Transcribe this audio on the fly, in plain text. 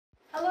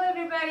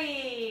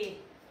everybody!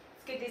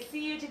 It's good to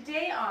see you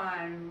today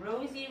on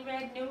Rosy,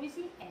 Red,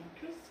 Nosy and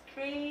Chris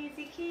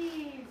Crazy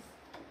Keys.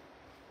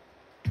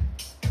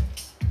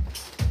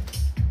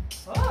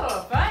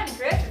 Oh, fun,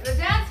 Chris. It's a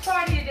dance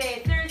party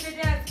today. Thursday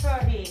dance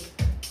party.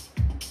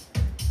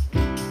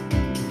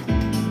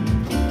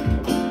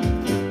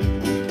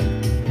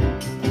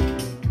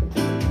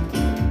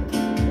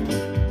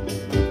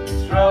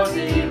 It's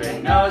Rosy,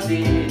 Red,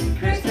 Nosy and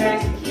Chris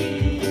Crazy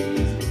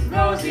Keys.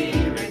 Rosy,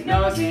 Red,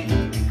 Nosy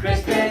and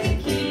Chris Crazy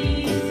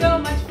Keys. So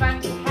much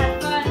fun to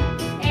have fun.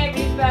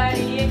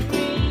 Everybody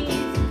agrees.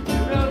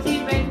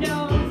 Rosy, Red,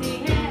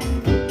 Nosy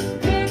and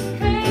Chris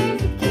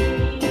Crazy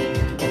Keys.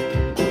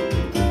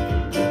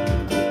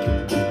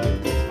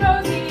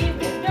 Rosy,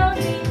 Red,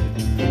 Nosy,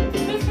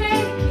 Chris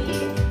Crazy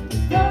Keys.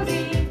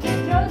 Rosy,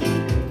 Red, Nosy,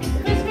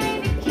 Chris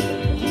Crazy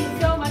Keys.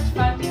 So much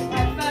fun to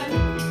have fun.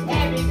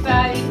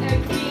 Everybody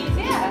agrees.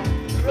 Yeah.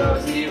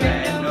 Rosy,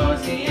 Red,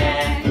 Nosy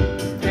and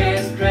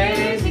Chris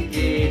Crazy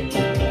Keys.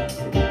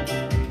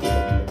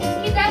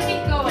 Keep that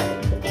beat going.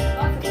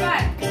 Lots of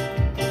fun.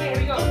 Okay, here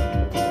we go.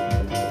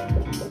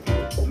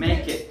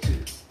 Make it 2,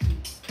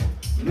 3,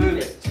 4. Move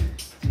it 2,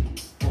 3,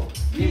 4.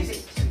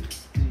 Music 2,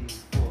 3,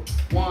 4.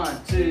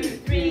 1, 2,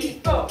 3,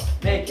 4.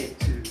 Make it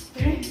 2,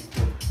 3,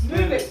 4.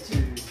 Move it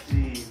 2,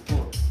 3,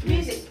 4.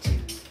 Music 2,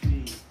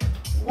 3,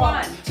 4.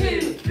 1,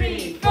 2,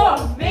 3,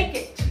 4. Make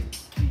it. 2,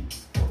 3,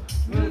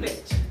 4. Move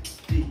it 2,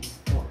 3,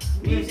 4.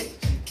 Music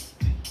 2,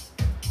 3,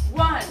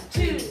 1,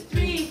 2,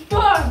 3,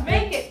 4.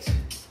 Make it.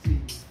 2, 3,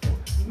 4.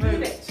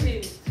 Move it.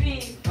 2, 3,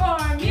 4.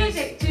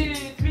 Music 2,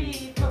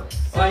 3, 4.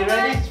 So Are you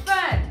ready? much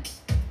fun.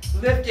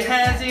 Lift your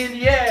hands in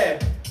the air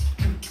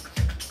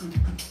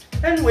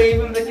and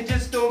wave them like you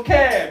just don't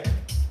care.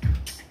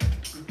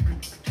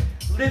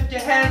 Lift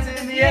your hands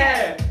in the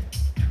air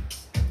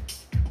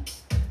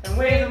and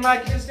wave them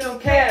like you just don't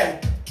care.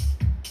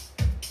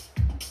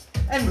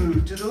 And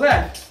move to the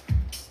left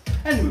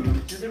and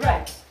move to the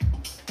right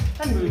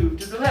and move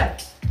to the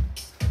left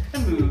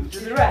and move to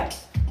the right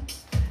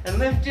and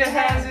lift your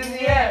hands in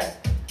the air.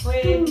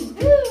 Wave.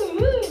 Woo,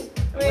 woo.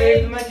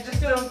 Wave them like you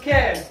just don't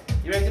care.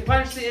 You ready to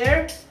punch the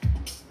air?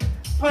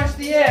 Punch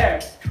the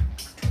air.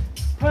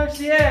 Punch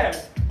the air.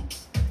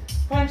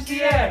 Punch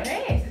the air.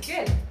 Hey, this is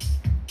good.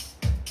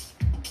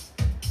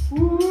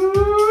 Woo!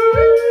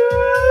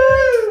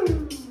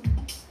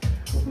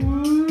 Woo!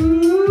 Woo!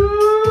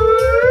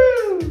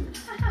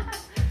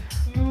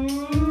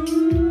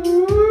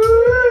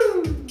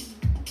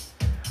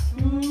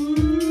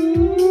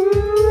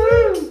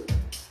 Woo!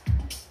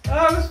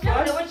 That was I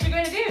don't know fun. what you're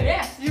going to do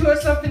next. You got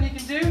something you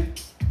can do?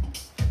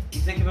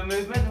 You think of a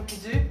movement, what can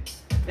you do?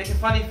 Make a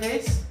funny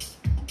face.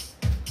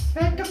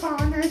 Make a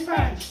funny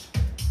face.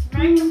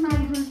 Make a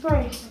funny face.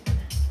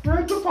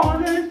 Make a funny face.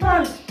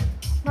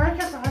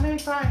 Make a funny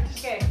face.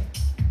 Okay.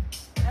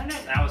 I don't know.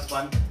 That was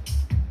fun.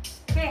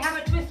 Okay, how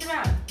about twist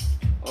around?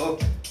 Oh,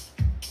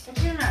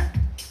 Turn around.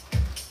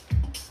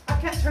 I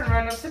can't turn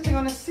around. I'm sitting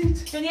on a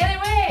seat. Turn the other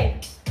way.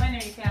 I know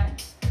you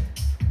can't.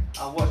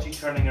 I'll watch you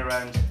turning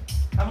around.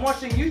 I'm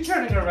watching you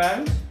turning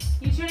around.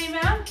 You turning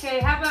around? Okay,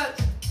 how about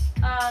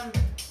clap,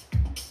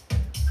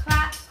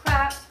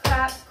 clap,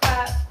 clap,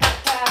 clap,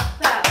 clap, clap.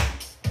 Clap,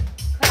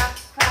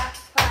 clap, clap,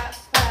 clap,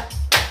 clap,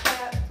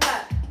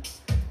 clap.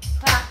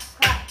 Clap,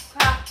 clap, clap,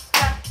 clap,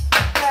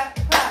 clap,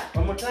 clap.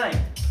 One more time.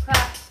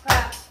 Clap,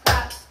 clap,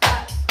 clap,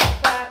 clap,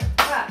 clap,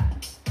 clap.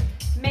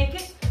 Make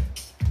it.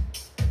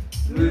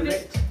 Move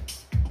it.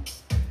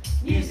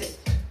 Use it.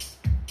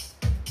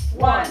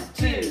 1,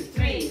 2,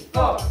 3,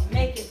 4.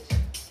 Make it.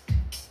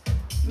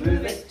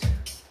 Move it.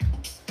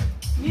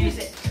 Use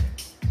it.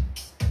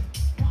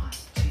 1,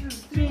 2,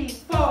 3,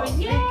 4.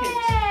 Make it.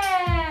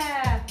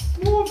 Yeah!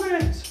 Move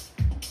it.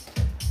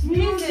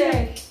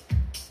 Music.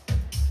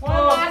 One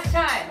Oh. last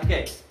time.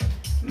 Okay.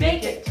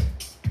 Make it.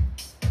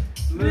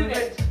 Move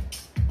it.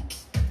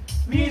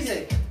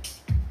 Music.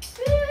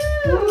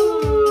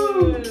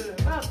 Woo!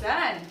 Well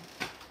done.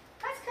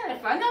 That's kind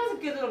of fun. That was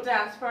a good little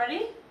dance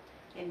party.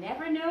 You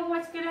never know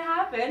what's going to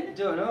happen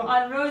Don't know.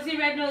 on Rosy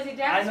Red Nosy I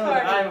Dance know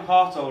Party. that I'm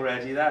hot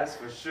already, that's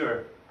for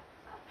sure.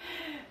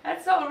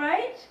 That's all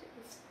right.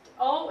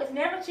 It's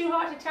never too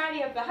hot to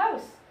tidy up the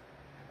house.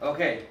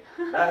 Okay,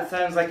 that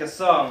sounds like a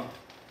song.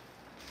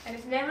 And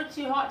it's never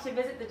too hot to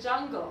visit the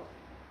jungle.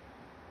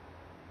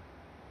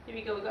 Here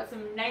we go. We've got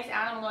some nice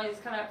animal noises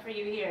coming up for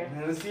you here.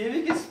 Let's see if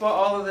you can spot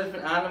all the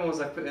different animals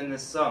I put in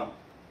this song.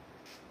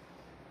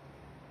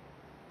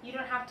 You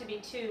don't have to be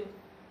too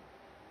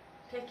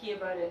picky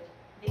about it.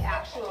 The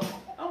actual...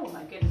 Oh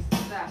my goodness,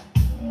 what's that?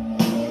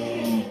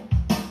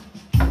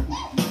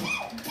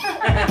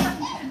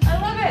 I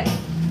love it!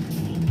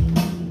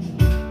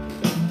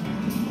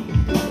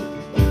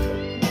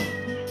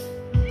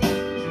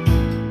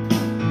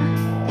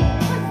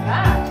 What's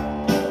that?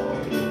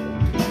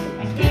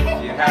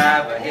 If you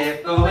have a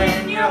hippo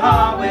in your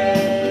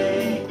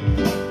hallway,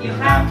 you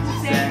have to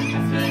send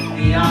him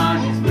swiftly on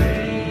his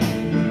way.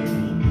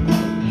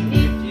 And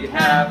if you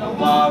have a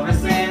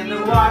walrus in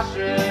the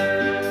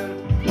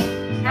washroom,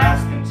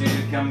 ask him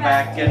to come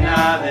back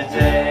another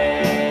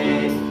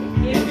day.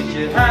 If you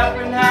should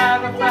happen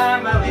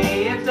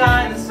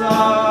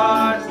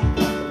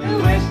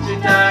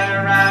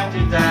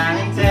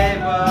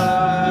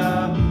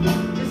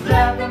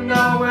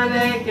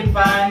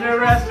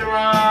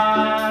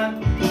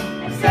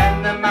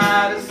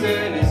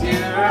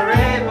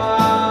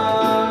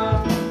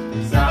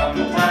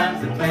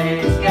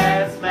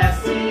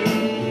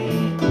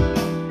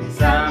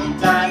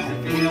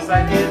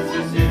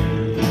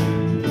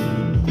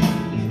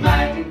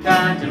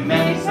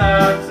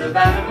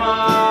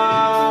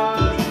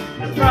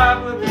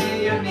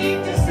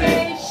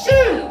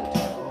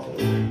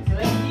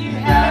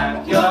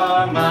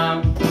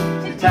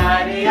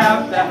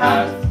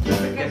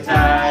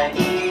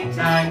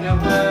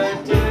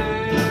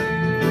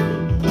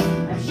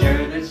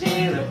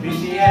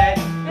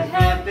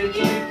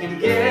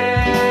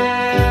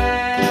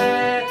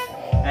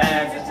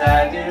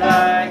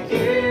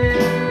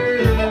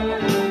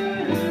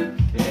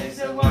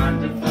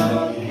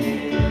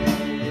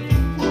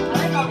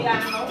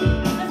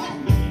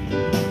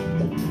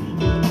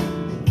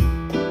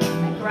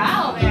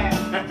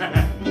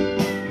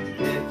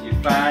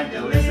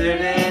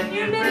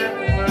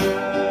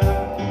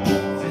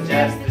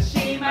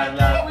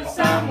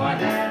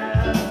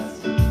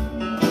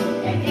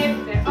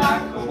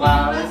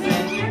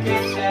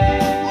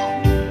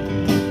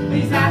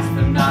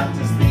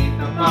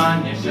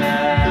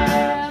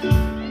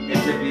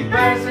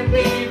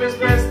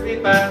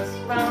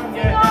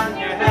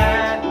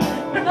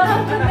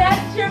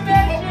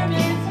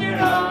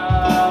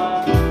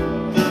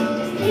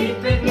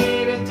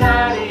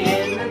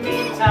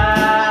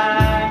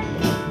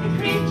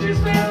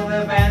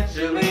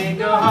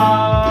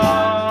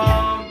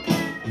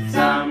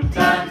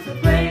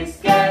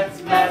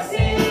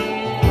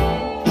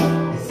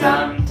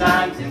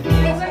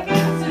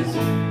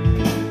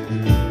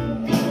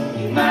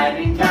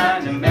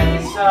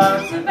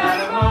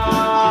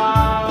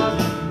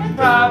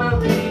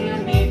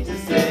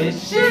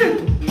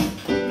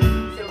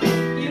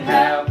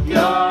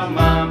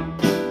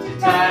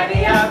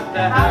up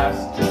the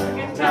house just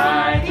like a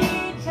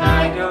tiny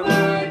tiger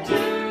would do.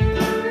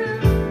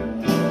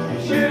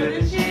 I'm sure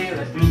that she'll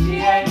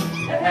appreciate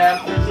the help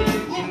that you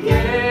can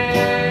give.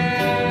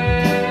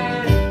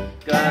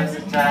 'Cause a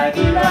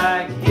tiger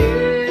like you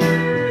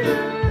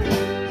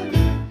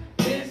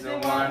is a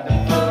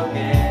wonderful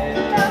gift.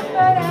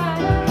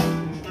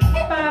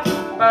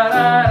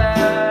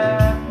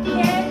 Ba-da-da.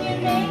 Can you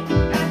make a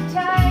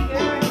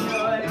tiger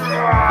noise? Oh,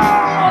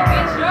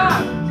 good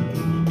job.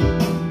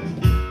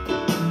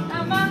 A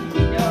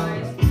monkey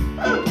noise.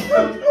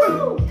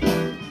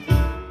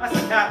 That's a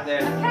cat A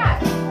there. cat.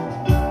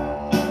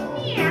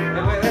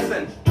 Wait,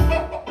 listen.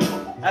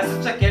 That's a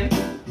chicken.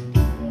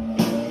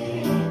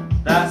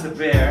 That's a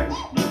bear.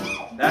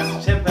 That's a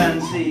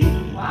chimpanzee.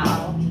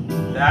 Wow.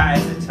 That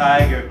is a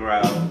tiger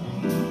growl.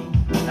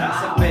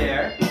 That's Wow. a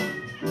bear.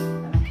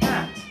 And a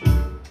cat.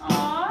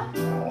 Aw.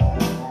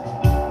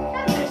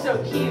 Cats are so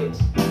cute.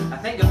 I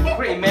think it would be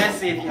pretty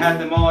messy if you had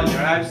them all in your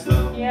house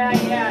though. Yeah,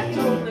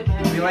 totally,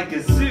 man. It'd be like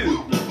a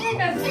zoo. Like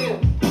a zoo.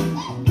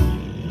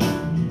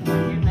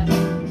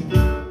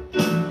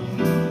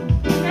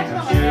 Next I'm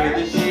one, sure there.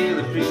 that she'll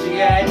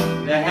appreciate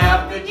the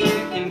help that you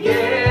can give.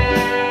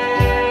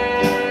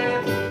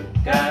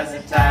 'Cause a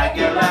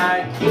tiger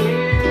like you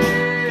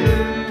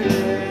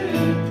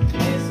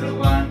is a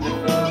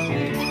wonderful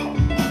gift.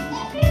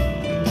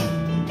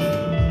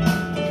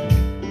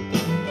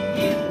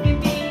 You can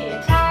be a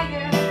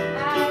tiger, I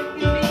can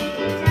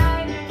be a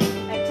tiger,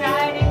 a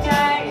tiny,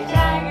 tiny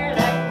tiger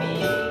like me.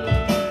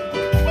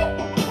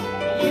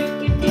 You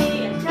can be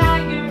a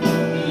tiger,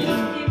 you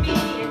can be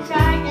a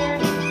tiger, a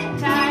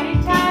tiny,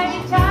 tiny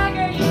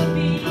tiger you'll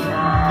be.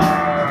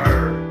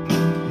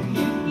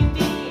 You can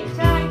be a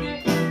tiger,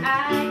 I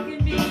can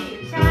be a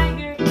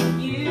tiger,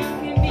 you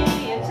can be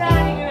a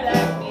tiger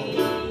like me.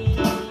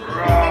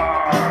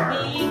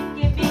 He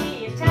can be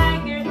a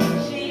tiger,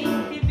 she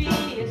can be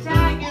a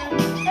tiger,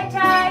 a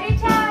tiny,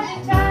 tiny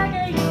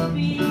tiger you'll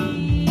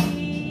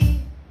be.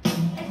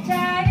 A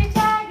tiny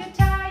tiger,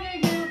 tiger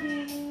you'll be.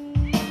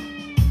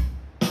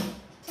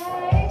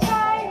 Tiny,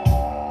 tiny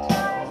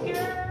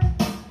tiger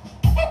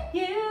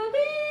you'll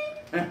be.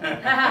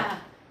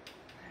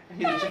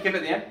 He's a chicken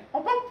at the end.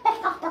 Oh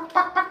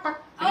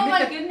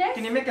my goodness.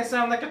 Can you make a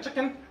sound like a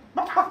chicken?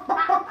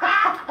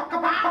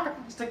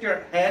 Stick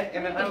your head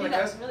in and out like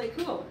That's this. really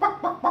cool. I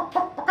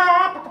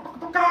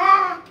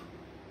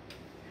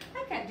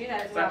can't do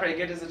that as Is well. that pretty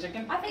good as a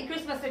chicken? I think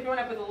Chris must have grown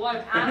up with a lot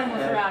of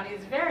animals around.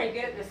 He's very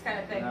good at this kind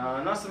of thing.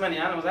 No, not so many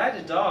animals. I had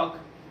a dog.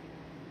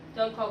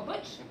 Dog called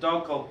Butch. A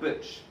dog called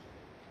Butch.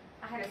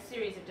 I had a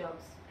series of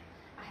dogs.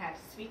 I had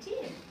Sweetie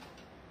and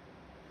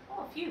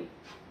a few.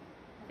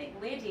 I think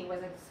Lady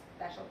was a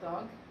special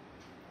dog.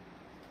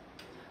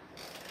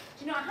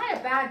 Do you know, I had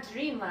a bad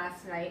dream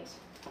last night,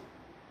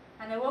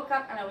 and I woke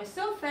up and I was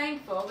so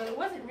thankful that it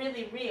wasn't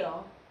really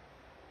real,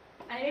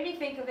 and it made me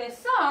think of this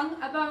song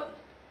about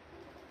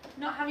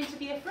not having to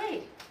be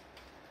afraid.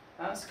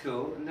 That's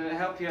cool. And did it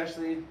help you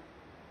actually?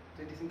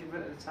 Did you think of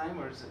it at the time,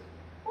 or is it?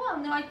 Well,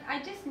 no, I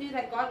just knew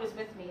that God was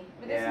with me.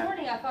 But this Yeah.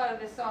 morning I thought of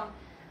this song.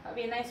 That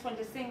would be a nice one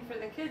to sing for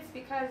the kids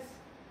because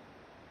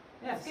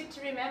Yes. it's good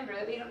to remember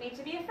that we don't need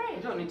to be You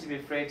afraid. don't need to be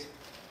afraid.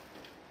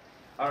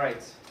 All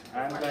right.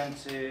 I'm going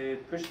to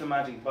push the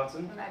magic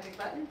button. The magic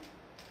button.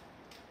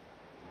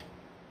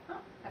 Oh,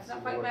 that's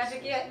not quite Works.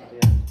 magic yet. Not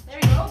yet. There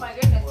you go, oh my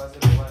goodness. Was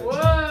it? It was.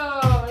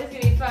 Whoa, this is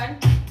going to be fun.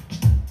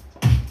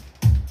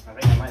 I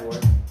think it might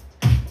work.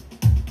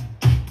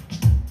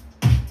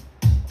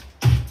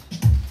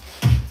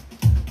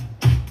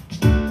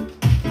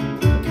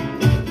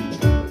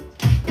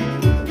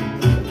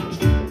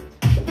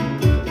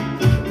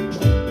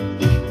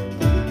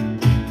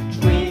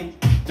 We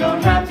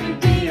don't have to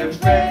be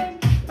afraid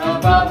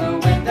of all the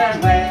wind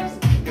and waves,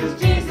 'cause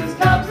Jesus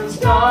comes and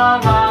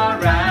storm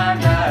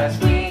around us.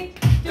 We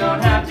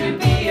don't have to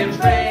be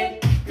afraid,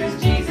 'cause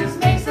Jesus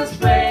makes us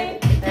brave,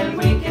 and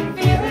we can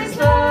feel His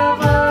love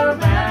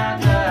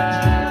around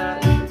us.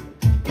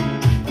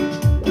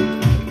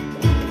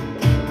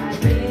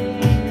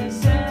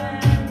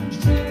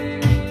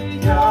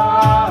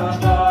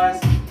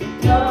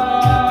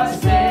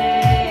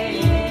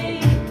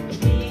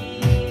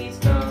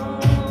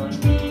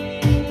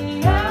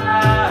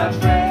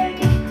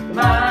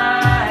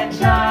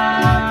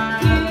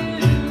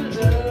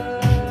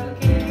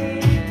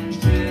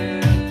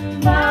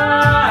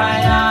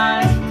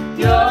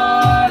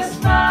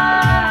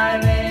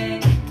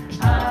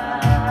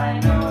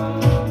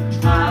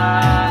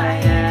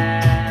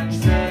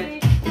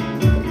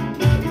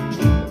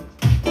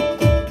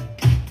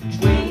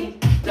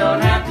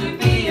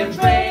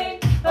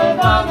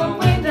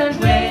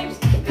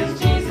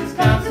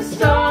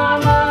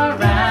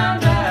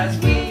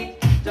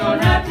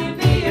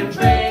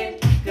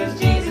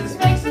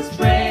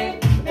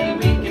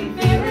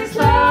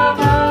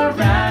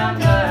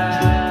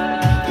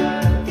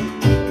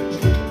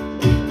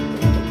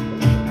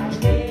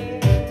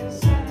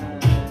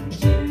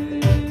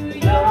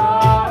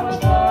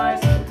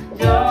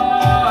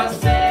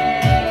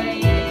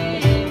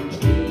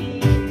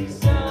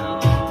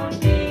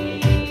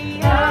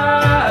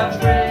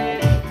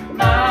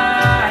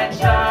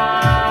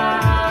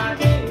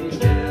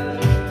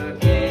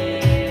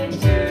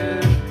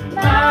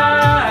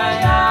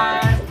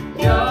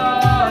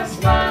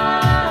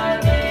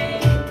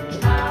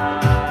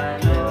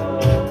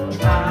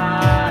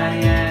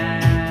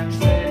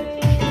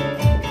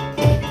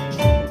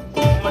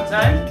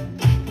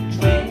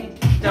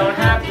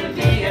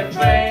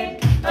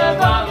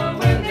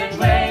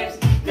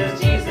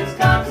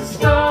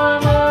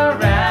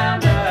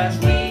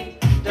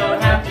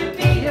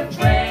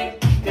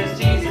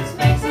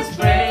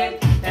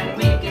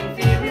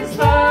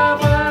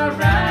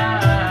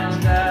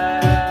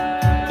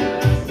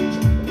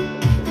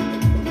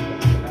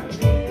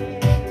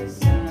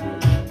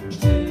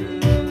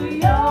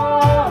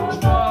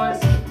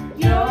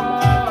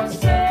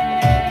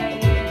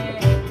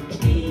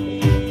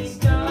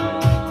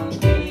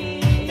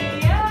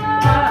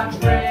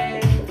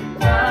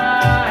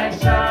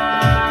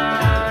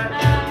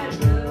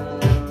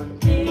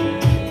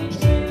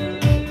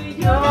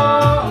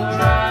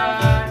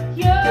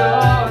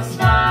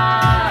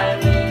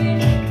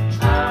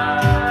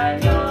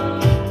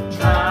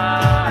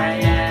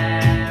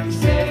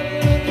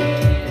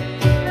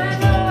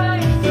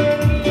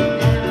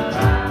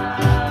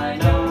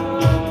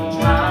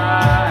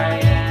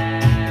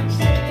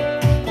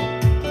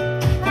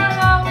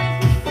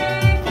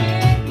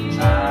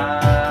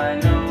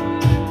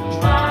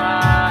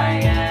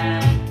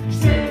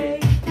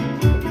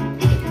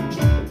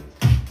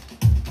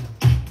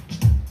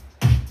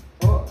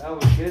 that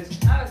was good.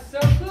 That was so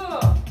cool.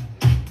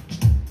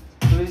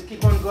 So we just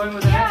keep on going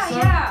with the next song?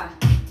 Yeah.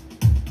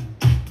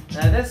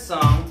 Now this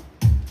song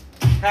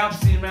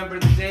helps you remember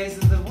the days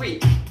of the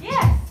week.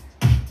 Yes.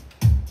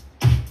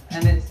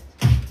 And it's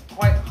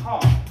quite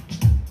hot.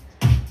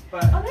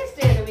 But On this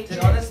day of the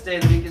week. on this day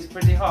of the week it's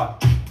pretty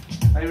hot.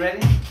 Are you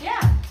ready? Yeah.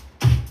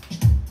 I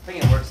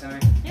think it works anyway.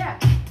 Yeah.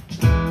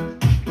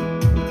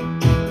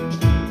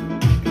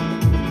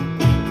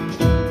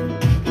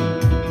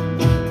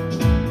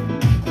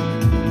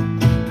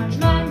 On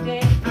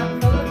Monday, I'm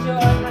full of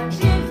joy. On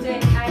Tuesday,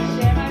 I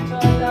share my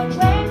toys. On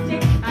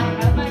Wednesday, I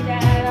help my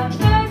dad. On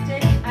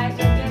Thursday, I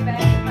don't get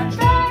back. On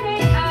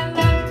Friday, I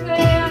love to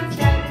play. On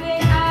Saturday,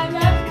 I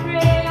love to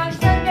pray. On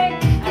Sunday,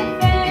 I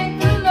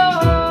thank the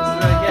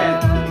Lord. So again.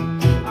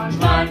 On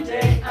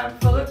Monday, I'm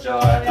full of joy.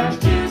 On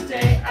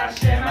Tuesday, I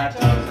share my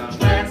toys. On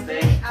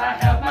Wednesday, I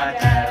help my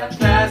dad. On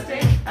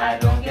Thursday, I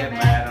don't get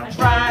mad. On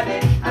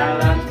Friday, I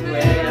love to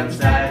play. On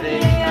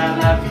Saturday, I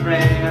love to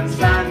pray. On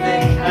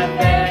Sunday, I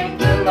thank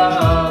the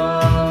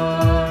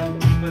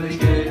Lord. For the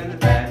good and the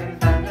bad and the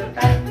fun and the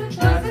bad, the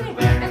clothes that I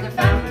wear and the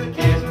family that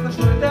cares, for the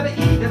food that I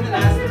eat and the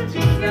nice little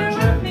treats that are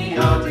with me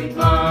all week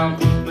long.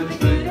 For the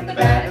good and the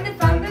bad and the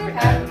fun that I've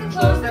had, and the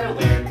clothes that I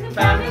wear and the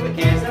family that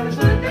cares, and the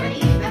food that I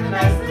eat and the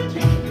nice little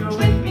treats that are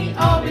with me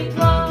all week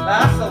long.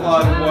 That's a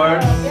lot of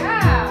words.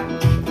 Yeah.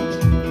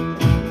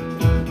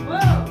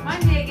 Whoa,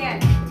 Monday again.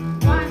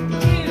 1,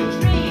 2,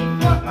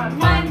 3, 4. On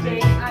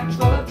Monday, I'm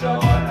full of joy.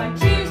 On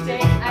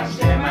Tuesday, I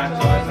share my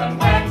toys. On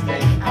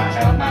Wednesday, I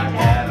help my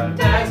dad. On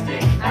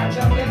Thursday, I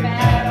don't get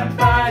mad. On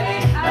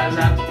Friday, I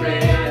love to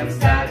pray. On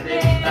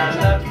Saturday, I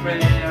love to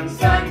pray. On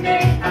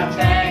Sunday, I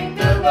thank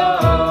the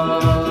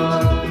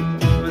Lord.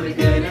 For the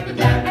good and the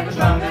bad and the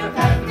fun that I've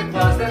had, for the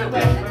clothes that I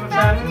wear, for my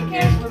family that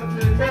cares, for the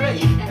food that I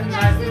eat and the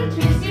nice little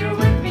treats you're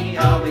with me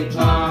all week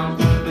long.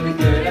 For the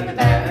good and the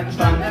bad and the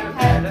fun that I've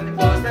had, and the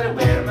clothes that I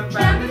wear, and my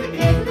family that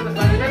cares, for the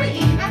food that I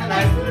eat and the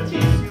nice little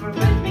treats you're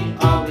with me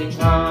all week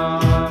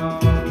long.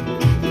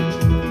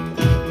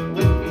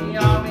 With me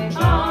all week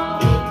long.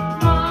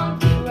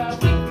 You are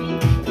with me.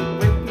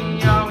 With me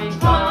all week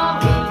long.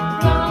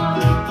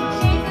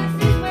 Jesus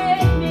is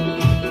with me.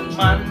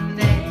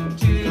 Monday,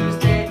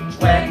 Tuesday,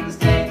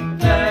 Wednesday,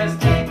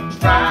 Thursday,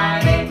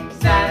 Friday,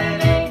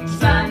 Saturday,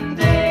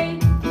 Sunday.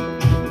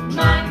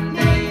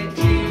 Monday,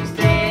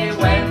 Tuesday,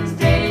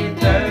 Wednesday,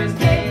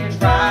 Thursday,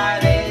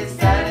 Friday,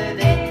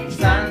 Saturday,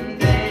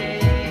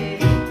 Sunday.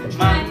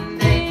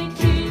 Monday,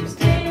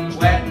 Tuesday,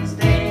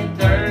 Wednesday,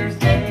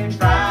 Thursday,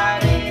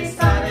 Friday,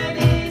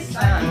 Saturday,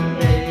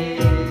 Sunday.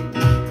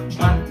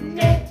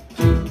 Monday,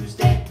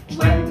 Tuesday,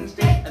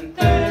 Wednesday, and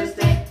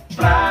Thursday,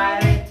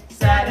 Friday,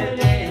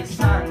 Saturday, and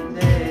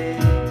Sunday.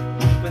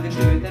 For the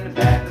good and the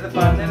bad, for the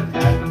fun that I've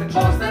had, for the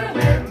clothes that I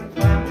wear, for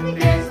the family that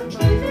cares, for the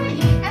food that I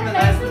eat, and the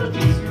nice little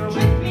treats you're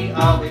with me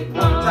all week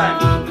long.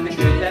 Time for the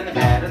good and the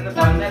bad, and the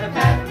fun that I've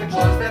had, for the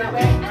clothes that I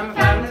wear, and my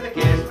family that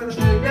cares, for the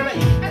food that I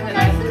eat, and the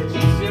nice little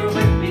treats you're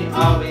with me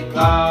all week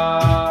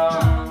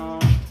long.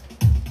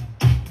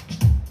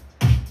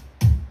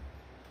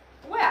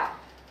 Well,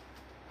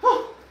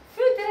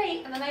 food that I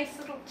eat and the nice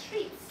little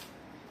treats.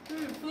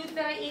 Food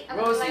that I eat and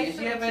the Rosie, nice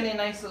do you have little any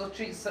nice little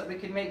treats that we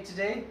could make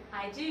today?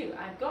 I do.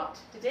 I've got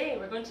today.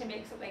 We're going to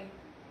make something.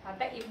 I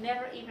bet you've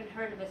never even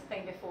heard of this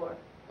thing before.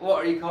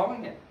 What are you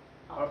calling it?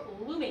 A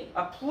plumie.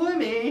 A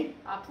plumie?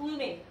 A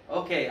plumie.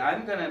 Okay,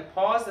 I'm going to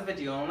pause the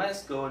video and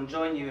let's go and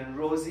join you in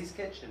Rosie's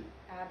kitchen.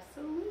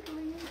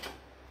 Absolutely.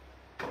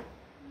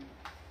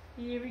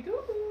 Here we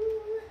go.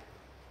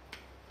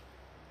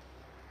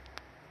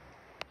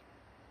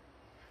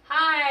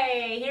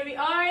 Hi, here we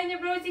are in the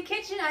Rosy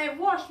kitchen. I have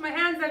washed my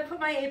hands, I've put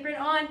my apron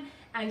on,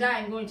 and I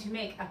am going to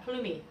make a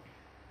plumie.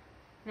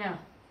 Now,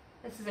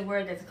 this is a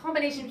word that's a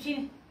combination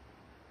between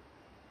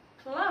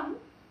plum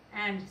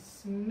and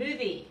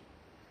smoothie.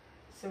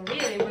 So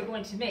really, we're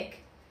going to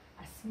make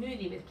a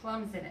smoothie with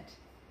plums in it.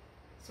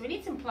 So we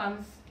need some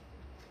plums.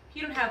 If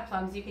you don't have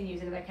plums, you can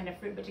use another kind of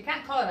fruit, but you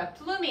can't call it a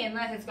plumie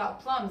unless it's got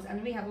plums,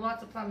 and we have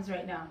lots of plums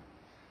right now.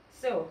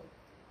 So,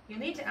 you'll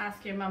need to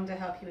ask your mum to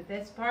help you with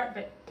this part,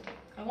 but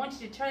I want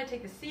you to try to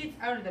take the seeds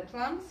out of the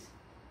plums.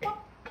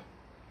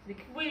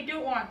 We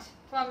don't want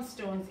plum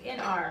stones in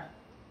our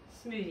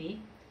smoothie.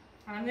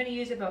 And I'm going to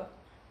use about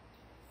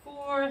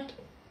 4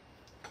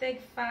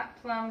 big fat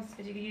plums,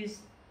 but you can use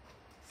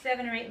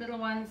 7 or 8 little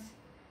ones.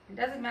 It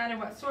doesn't matter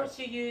what sorts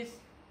you use.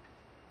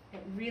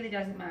 It really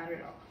doesn't matter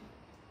at all.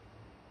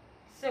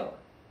 So,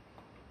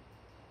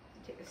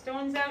 you take the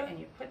stones out and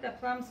you put the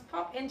plums,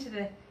 pop into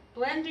the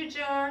blender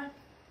jar.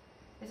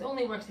 This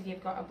only works if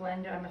you've got a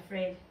blender, I'm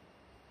afraid.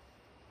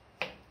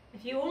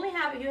 If you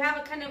have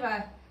a kind of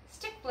a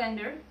stick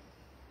blender,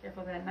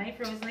 careful with that knife,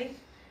 Rosalie.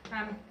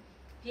 If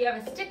you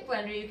have a stick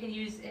blender, you can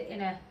use it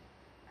in a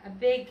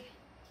big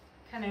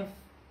kind of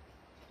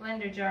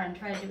blender jar and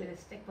try to do it with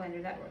a stick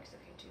blender. That works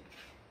okay too.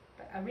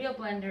 But a real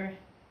blender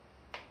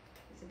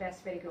is the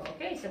best way to go.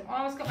 Okay, so I've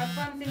almost got my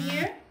plums in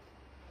here.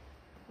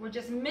 We're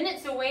just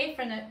minutes away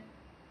from the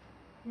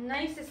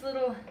nicest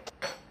little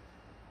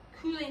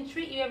cooling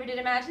treat you ever did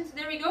imagine. So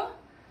there we go.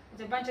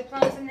 There's a bunch of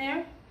plums in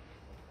there.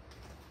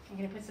 I'm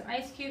going to put some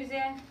ice cubes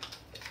in.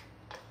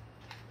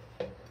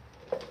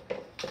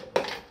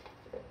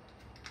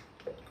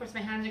 Of course,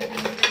 my hands are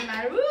clean, it doesn't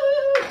matter. Woo!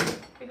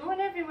 They're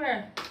going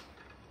everywhere.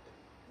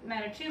 Doesn't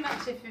matter too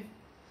much if you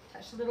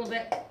touch a little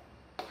bit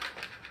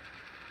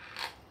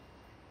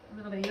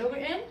of yogurt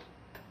in.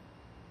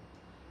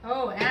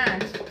 Oh,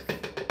 and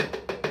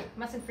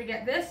mustn't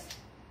forget this,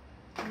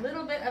 a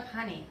little bit of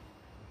honey.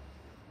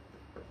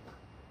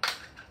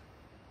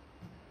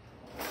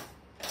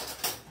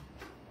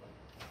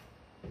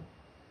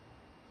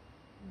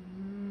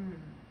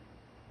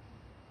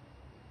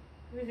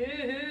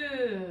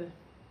 Woohoo!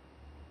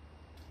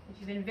 If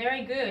you've been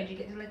very good, you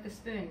get to lick the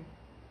spoon.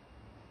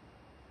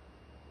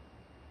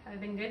 Have I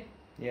been good?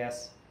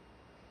 Yes.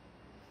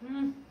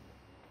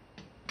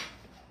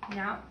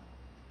 Now,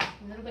 a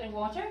little bit of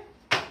water.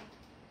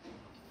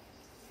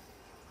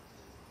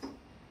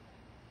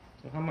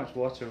 So how much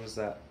water was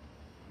that?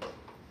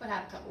 About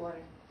half a cup of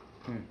water.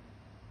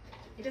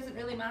 It doesn't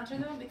really matter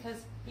though,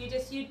 because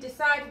you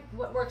decide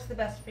what works the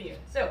best for you.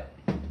 So,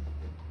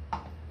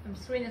 I'm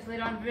screwing this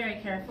lid on very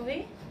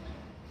carefully.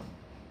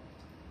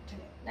 Turn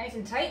it nice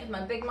and tight with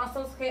my big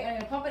muscles. Okay, I'm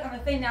gonna pop it on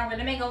the thing now. We're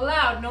gonna make a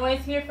loud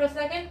noise here for a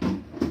second.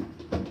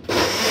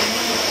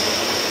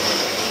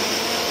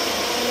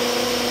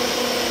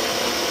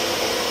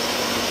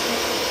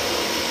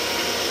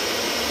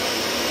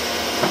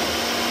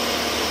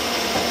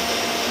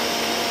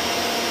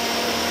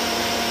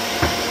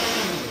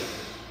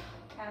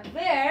 And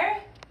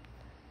there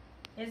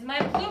is my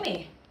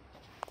Plumie.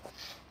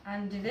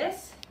 Undo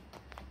this.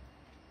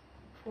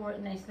 Pour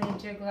it nicely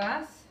into a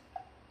glass.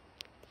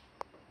 I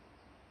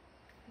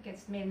think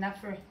it's made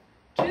enough for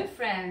 2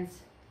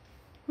 friends.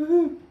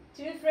 Woohoo!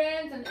 2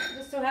 friends, and it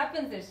just so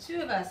happens there's 2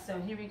 of us, so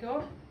here we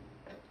go.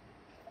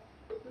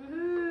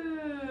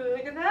 Woohoo!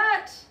 Look at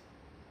that!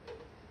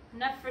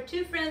 Enough for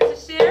 2 friends to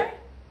share.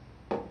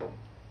 Shall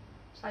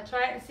I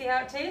try it and see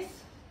how it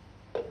tastes?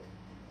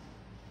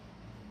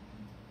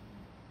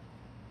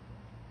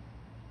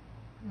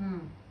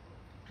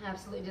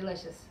 Absolutely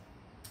delicious.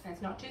 And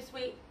it's not too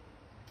sweet.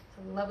 It's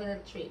a lovely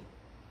little treat.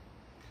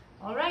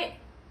 All right.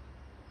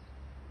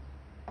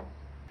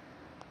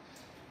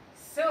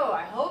 So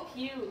I hope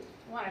you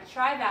want to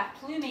try that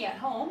Plumie at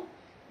home.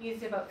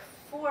 Use about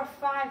 4 or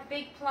 5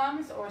 big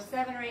plums or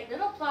 7 or 8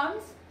 little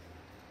plums.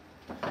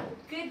 A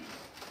good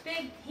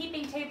big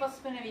heaping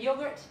tablespoon of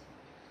yogurt.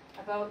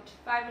 About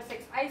 5 or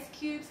 6 ice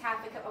cubes,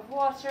 half a cup of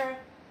water,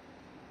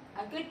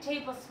 a good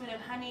tablespoon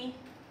of honey,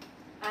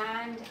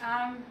 and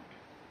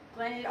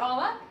blend it all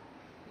up.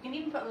 You can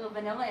even put a little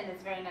vanilla in,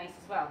 it's very nice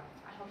as well.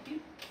 I hope you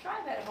try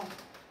that at home.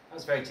 That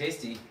was very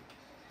tasty.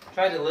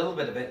 Tried a little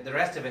bit of it. The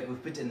rest of it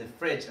we've put in the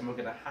fridge and we're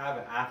going to have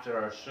it after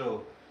our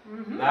show.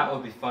 That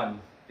would be fun.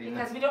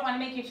 Because we don't want to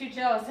make you too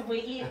jealous if we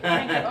eat,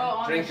 drink it all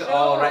on drink the it show.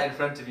 all right in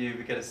front of you,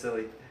 we get it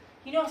silly.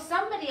 You know,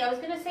 somebody, I was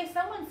going to say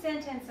someone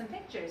sent in some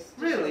pictures.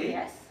 Really? Show,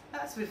 yes.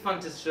 That's would be fun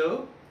to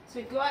show. So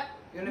we got.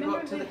 You're going to go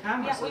up to the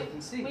camera so you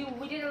can see.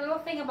 We did a little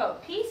thing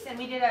about peace, and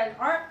we did an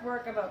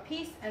artwork about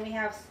peace, and we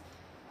have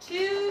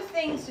 2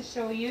 things to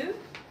show you.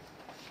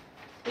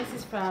 This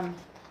is from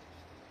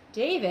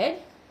David.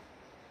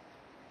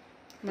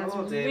 And that's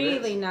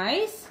really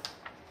nice.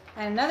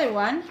 And another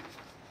one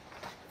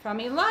from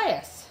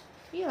Elias.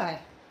 Eli.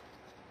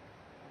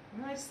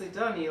 Nicely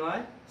done,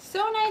 Eli.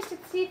 So nice to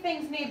see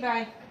things made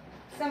by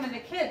some of the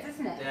kids,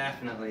 isn't it?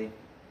 Definitely.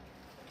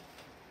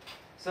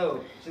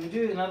 So, should we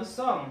do another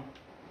song?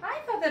 I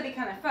thought that'd be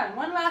kind of fun.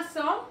 One last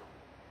song.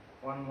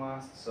 One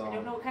last song. I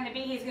don't know what kind of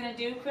beat he's going to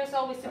do. Chris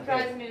always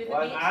surprises me with the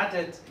well, beat. I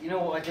added, you know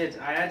what I did?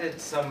 I added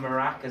some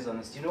maracas on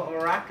this. Do you know what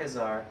maracas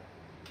are?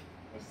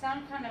 They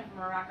sound kind of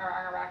maraca.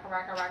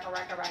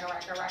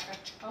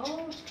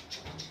 Oh.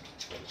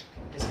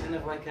 It's kind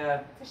of like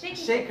a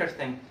shaker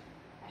thing.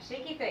 A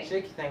shaky thing.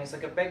 Shaky thing. It's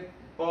like a big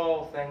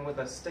ball thing with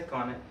a stick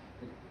on it.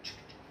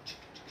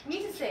 We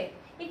used to say,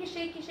 if you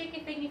shake your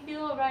shaky thing, you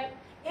feel alright.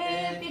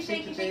 If you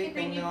shake your shaky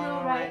thing, you feel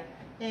alright.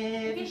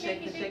 If you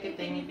shake your shaky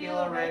thing, you feel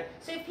alright.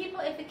 So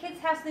if the kids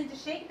have something to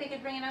shake, they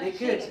could bring it out and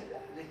shake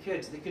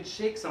it. They could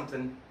shake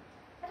something.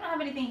 I don't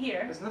have anything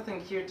here. There's nothing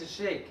here to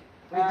shake.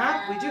 We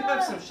do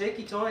have some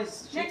shaky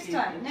toys. Next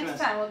time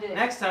we'll do it.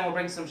 Next time we'll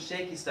bring some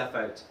shaky stuff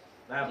out.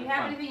 That'll If be you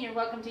have fun. anything, you're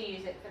welcome to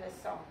use it for this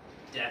song.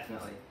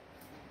 Definitely.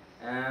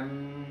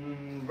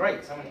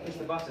 Right, so I'm going to push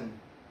the button.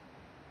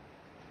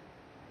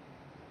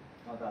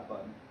 Not that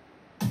button.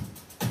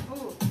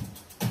 Ooh.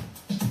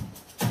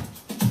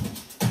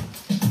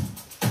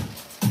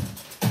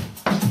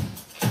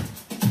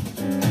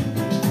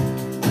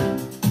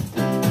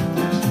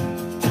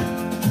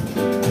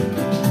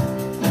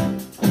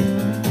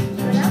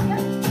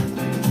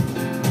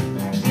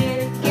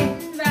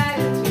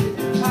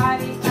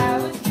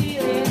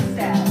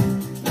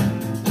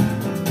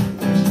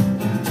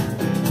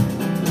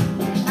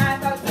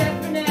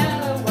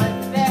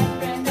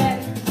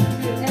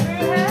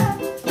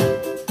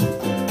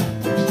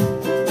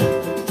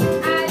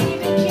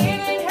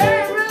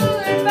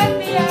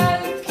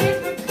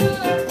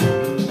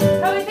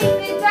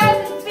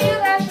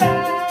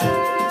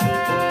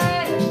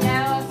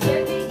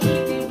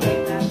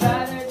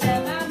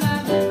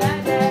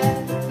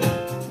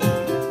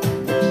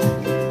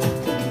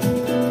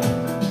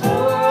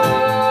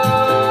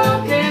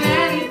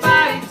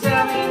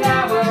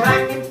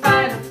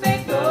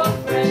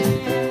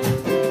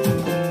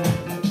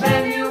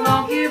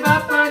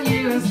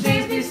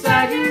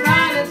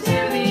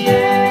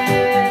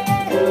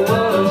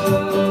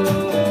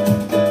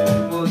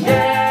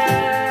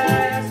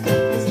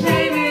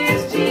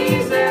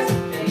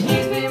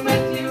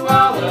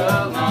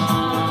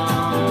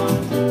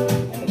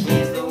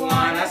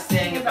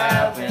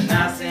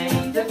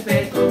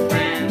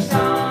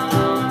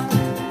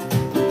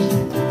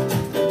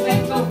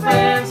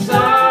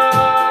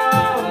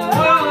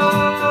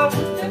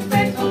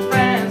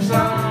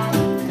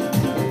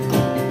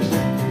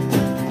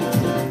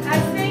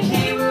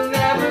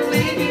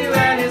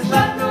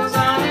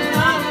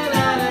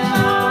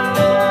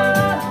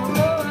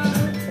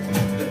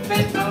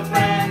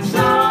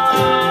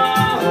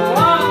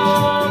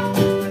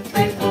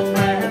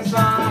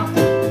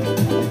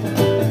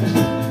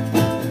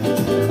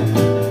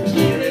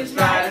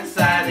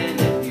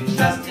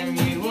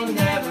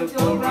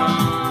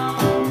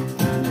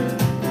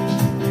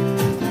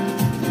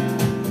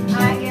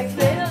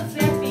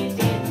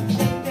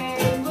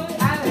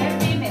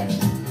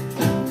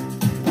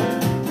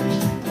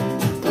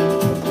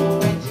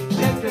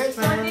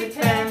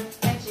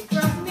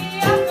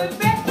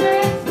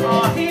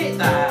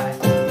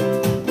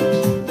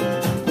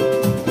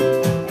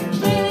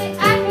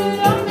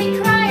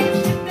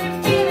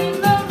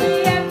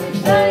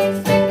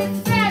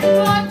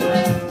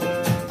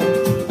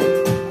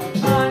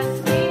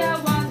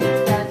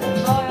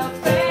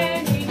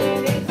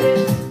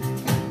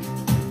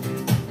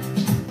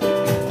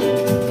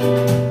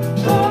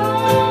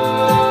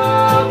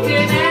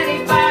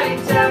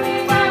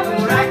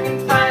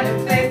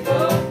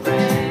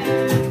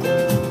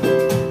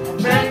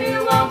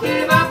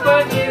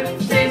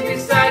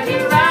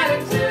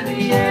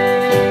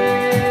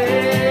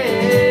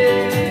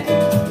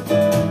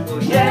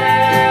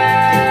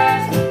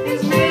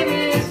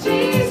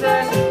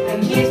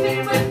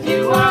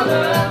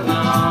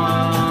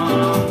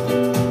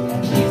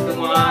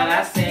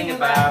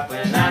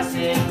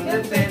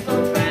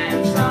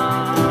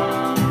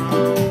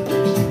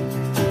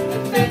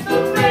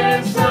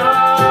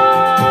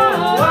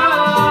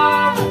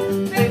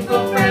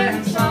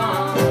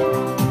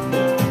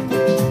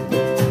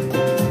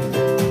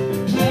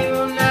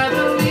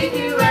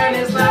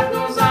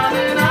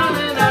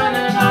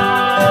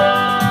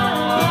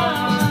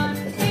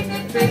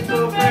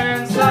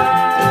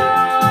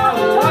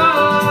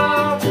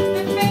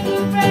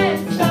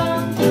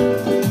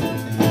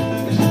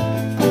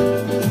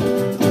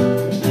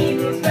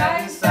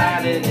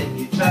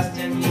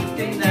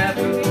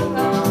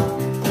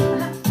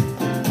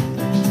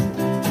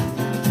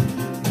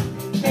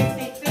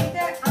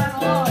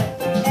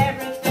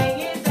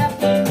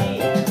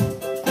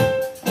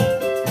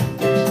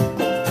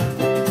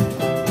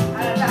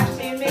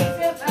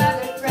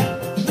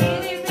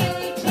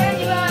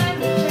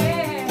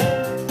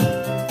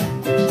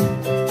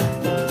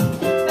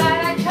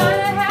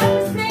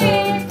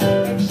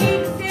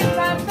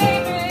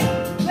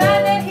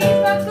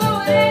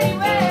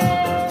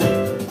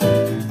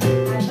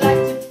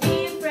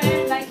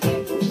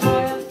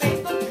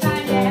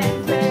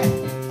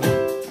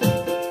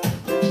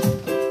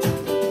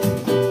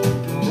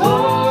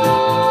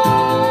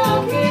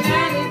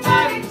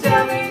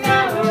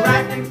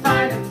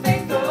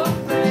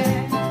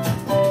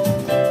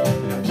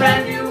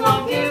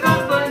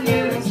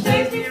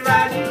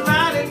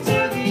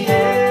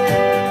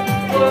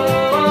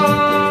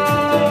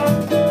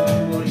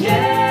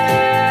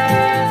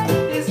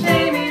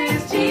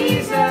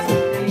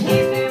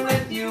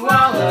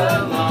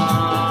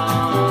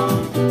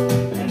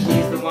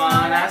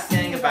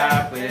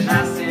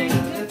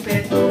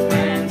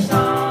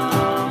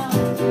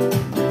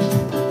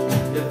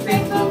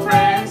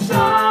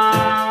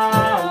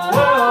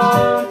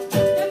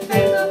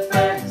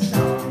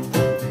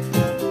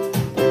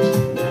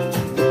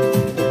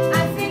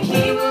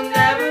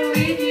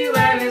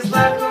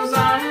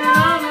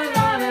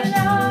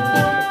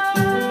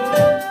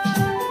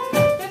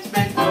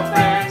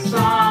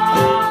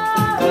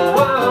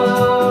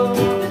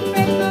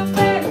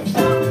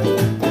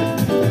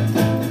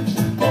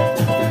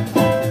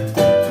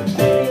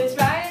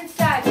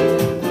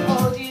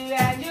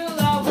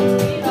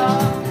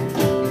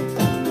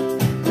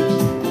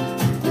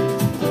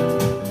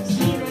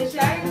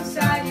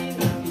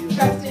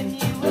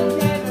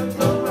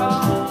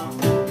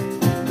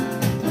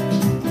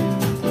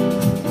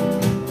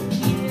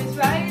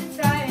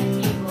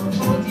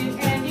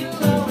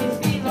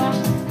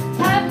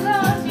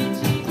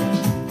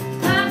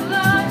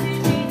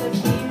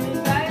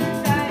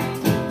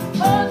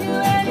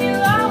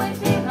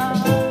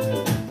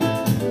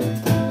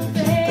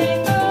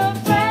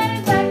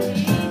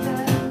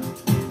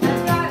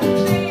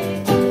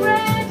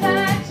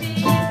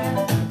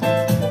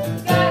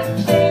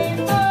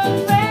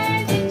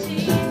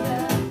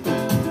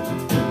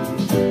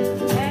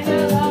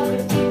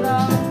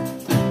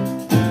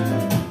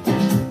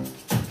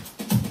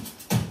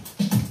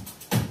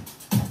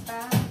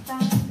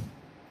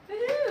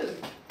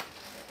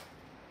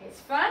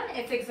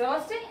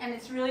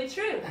 it's really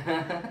true.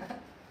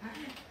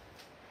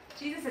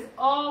 Jesus is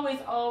always,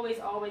 always,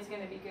 always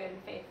going to be good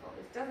and faithful.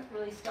 It doesn't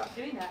really stop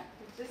doing that.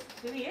 It's just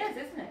who he is,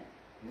 isn't it?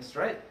 That's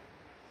right.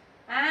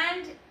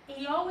 And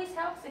he always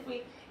helps if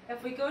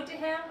we go to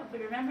him, if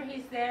we remember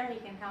he's there, he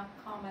can help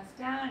calm us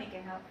down, he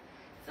can help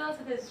fill us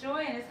with his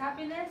joy and his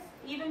happiness,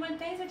 even when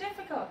things are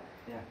difficult.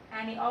 Yeah.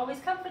 And he always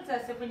comforts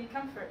us if we need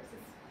comfort.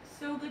 It's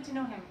so good to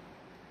know him.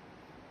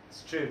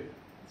 It's true.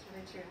 It's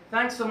really true.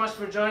 Thanks so much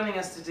for joining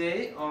us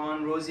today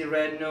on Rosy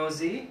Red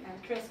Nosy.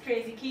 And Chris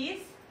Crazy Keys.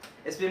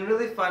 It's been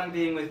really fun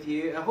being with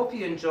you. I hope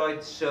you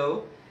enjoyed the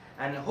show,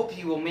 and I hope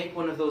you will make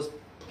one of those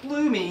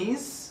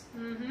plumies.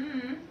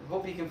 Mm-hmm. I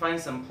hope you can find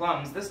some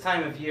plums. This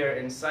time of year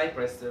in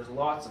Cyprus, there's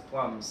lots of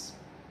plums.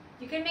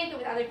 You can make it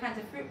with other kinds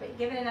of fruit, but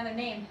give it another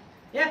name.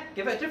 Yeah,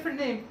 give it a different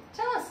name.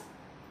 Tell us.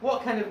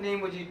 What kind of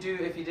name would you do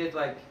if you did,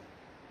 like,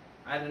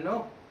 I don't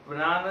know,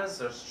 bananas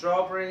or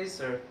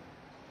strawberries, or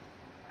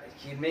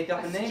you'd make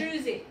up a name?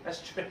 Struzzi. A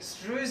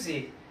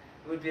Struzzi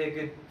would be a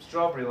good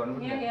strawberry one,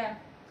 wouldn't Yeah, it? yeah.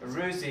 A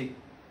Rosy.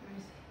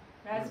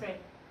 Raspberry.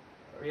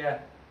 Yeah.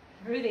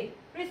 Ruthie.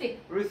 Ruthie.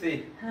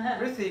 Ruthie.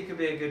 Ruthie could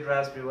be a good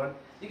raspberry one.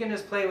 You can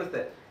just play with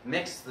it.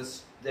 Mix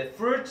the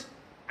fruit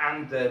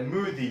and the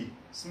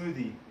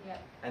smoothie. Yeah.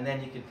 And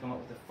then you can come up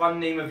with a fun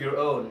name of your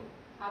own.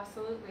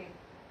 Absolutely.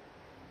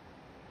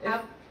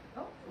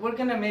 We're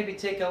going to maybe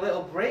take a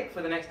little break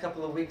for the next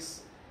couple of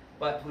weeks,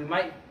 but we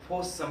might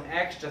post some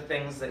extra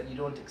things that you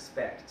don't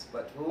expect.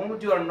 But we won't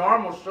do our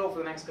normal show for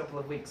the next couple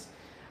of weeks.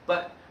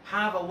 But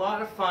have a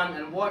lot of fun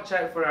and watch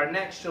out for our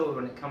next show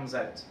when it comes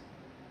out.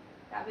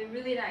 That'd be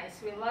really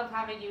nice. We love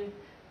having you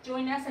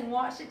join us and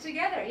watch it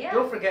together, yeah?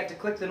 Don't forget to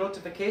click the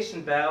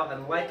notification bell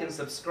and like and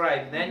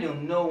subscribe, then you'll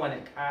know when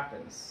it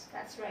happens.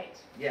 That's right.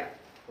 Yeah.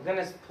 We're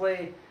going to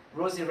play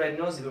Rosy Red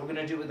Nosy, but we're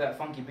going to do it with that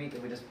funky beat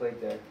that we just played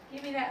there.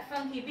 Give me that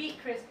funky beat,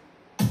 Chris.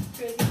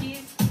 Crazy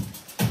Keys.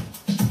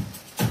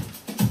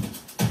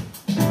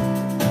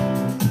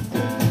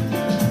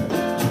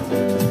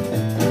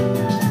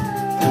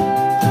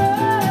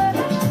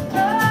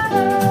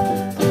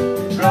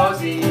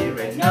 Rosy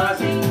Red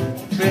Nosy,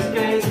 Chris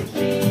Crazy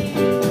Keys.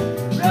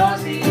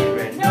 Rosy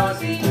Red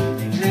Nosy,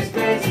 Chris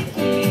Crazy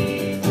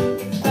Keys.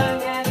 It's fun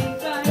having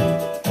fun.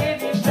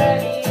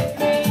 Everybody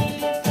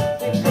agrees.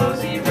 It's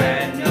Rosy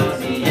Red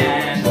Nosy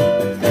and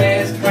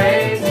Chris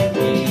Crazy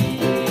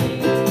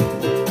Keys.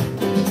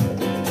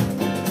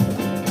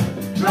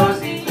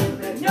 Rosy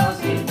Red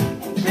Nosy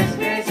and Chris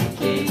Crazy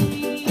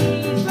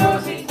Keys.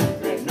 Rosy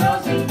Red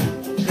Nosy,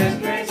 Chris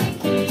Crazy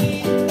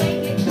Keys.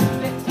 Make it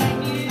perfect and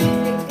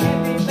music.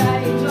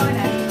 Everybody join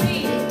us,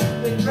 please.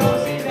 With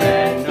Rosy Rosy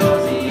Red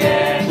Nosy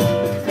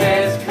and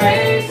Chris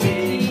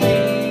Crazy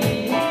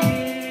Keys.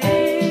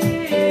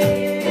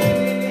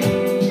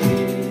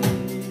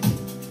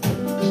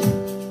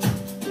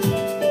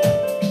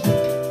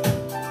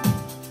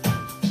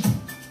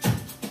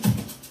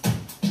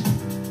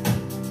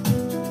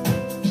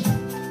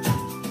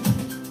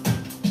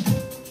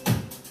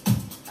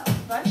 That was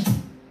fun.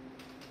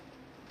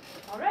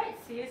 All right,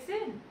 see you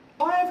soon.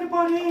 Bye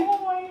everybody!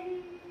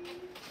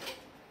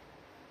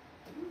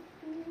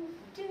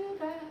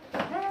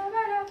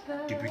 Do-ba-da-ba-da-ba.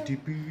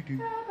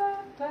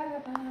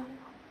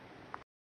 Ba-ba-ba-ba.